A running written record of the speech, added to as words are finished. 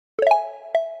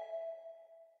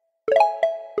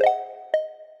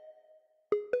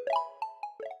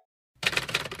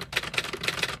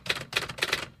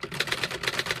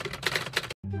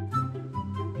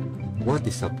What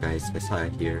is up guys, Isaah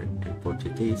here, and for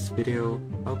today's video,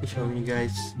 I'll be showing you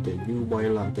guys the new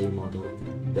Biollante model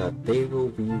that they will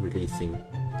be releasing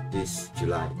this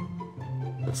July.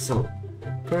 So,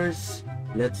 first,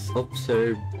 let's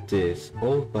observe this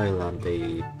old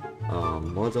Biollante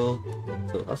model.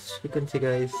 So as you can see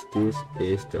guys, this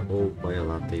is the old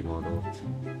Biollante model,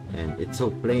 and it's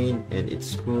so plain and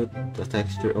it's smooth, the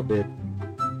texture of it,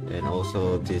 and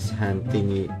also this hand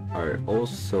thingy are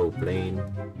also plain,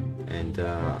 and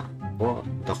the core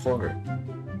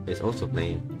is also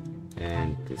plain,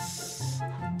 and this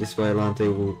Biollante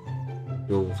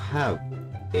will have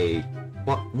a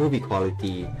movie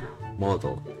quality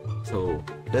model. So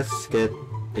let's get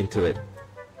into it.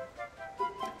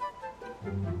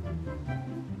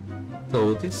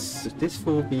 So this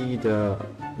will be the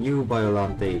new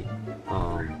Biollante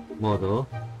model.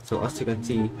 So as you can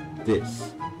see,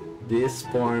 this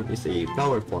form is a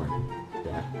flower form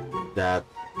that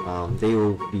they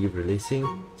will be releasing.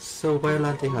 So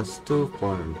Biollante has two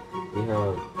forms. We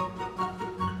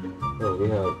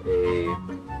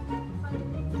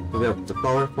have the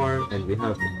flower form, and we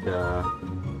have the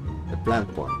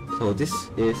plant form. So this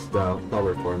is the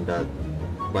flower form that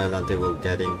Biollante will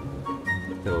getting.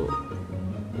 So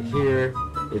here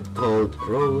it's called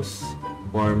rose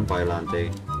form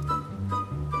Biollante.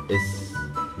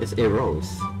 It's a rose.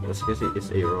 As you can see,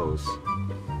 it's a rose.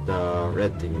 The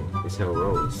red thing is a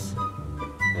rose,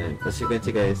 and as you can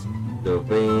see guys, the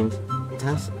veins, it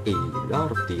has a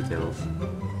lot of details.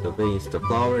 The veins, the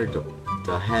flower,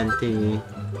 the hand thingy,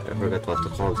 I forgot what to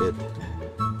call it,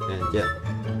 and yeah.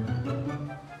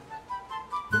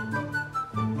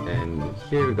 And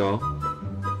here we go.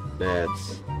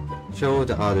 Let's show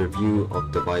the other view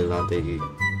of the Biollante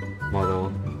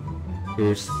model.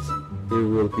 Here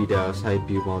will be the side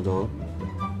view model,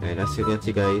 and as you can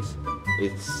see guys,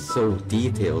 it's so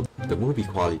detailed, the movie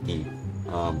quality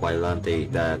Biollante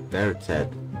that Barrett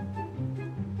said.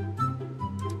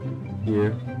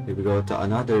 Here we go to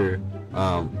another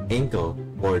angle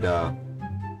for the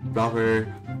flower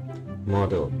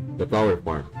model, the flower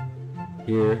form.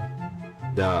 Here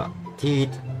the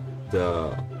teeth,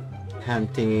 the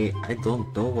hand thingy, I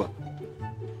don't know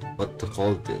what to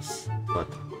call this, but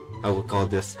I will call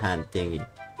this hand thingy.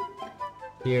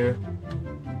 Here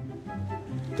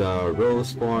the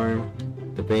rose form,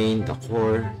 the vein, the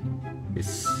core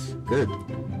is good.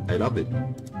 I love it.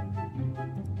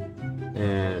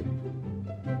 And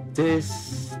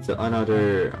this is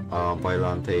another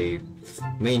Biollante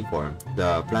main form,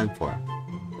 the plant form.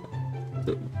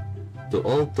 To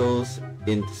all those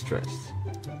in distress,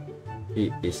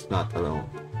 he is not alone.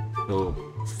 So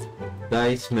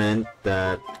that meant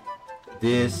that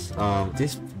this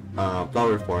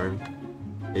flower form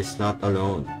is not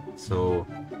alone. So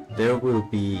there will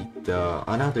be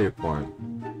another form,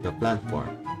 the plant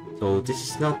form. So this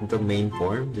is not the main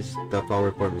form. The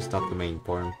flower form is not the main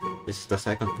form. This is the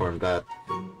second form that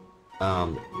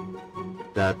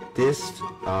this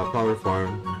flower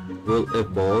form will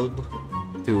evolve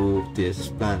to this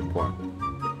plant form.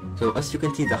 So as you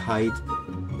can see, the height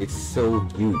is so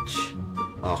huge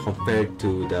compared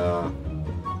to the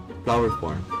flower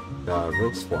form, the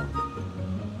rose form,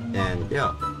 and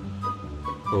yeah.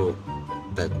 So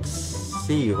let's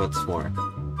see what's more.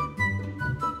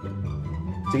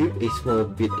 To give a small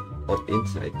bit of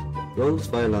insight, Rose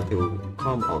Biollante will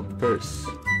come out first.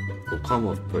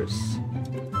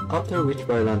 After which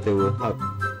Biollante will have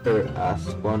her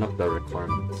as one of the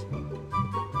requirements.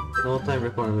 No time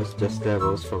requirements, just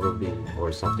levels probably,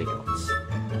 or something else.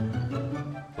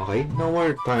 Okay, no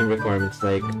more time requirements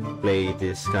like play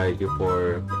this Kaiju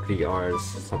for 3 hours,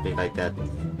 something like that.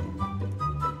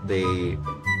 They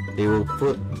will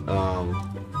put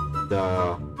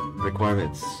the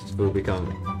requirements will become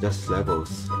just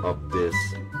levels of this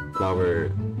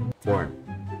flower form.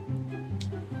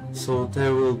 So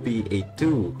there will be a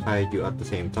 2 Kaiju at the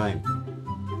same time.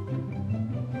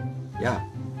 Yeah,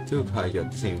 2 Kaiju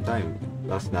at the same time.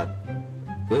 That's not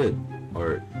good,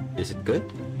 or is it good?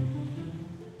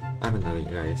 I don't know, you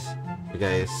guys. You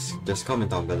guys just comment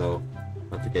down below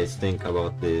what you guys think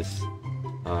about this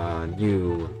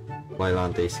new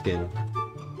Biollante skin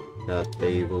that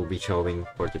they will be showing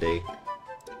for today.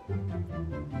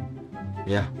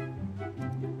 Yeah,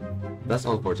 that's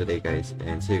all for today guys,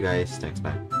 and see you guys next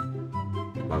time.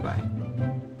 Bye bye.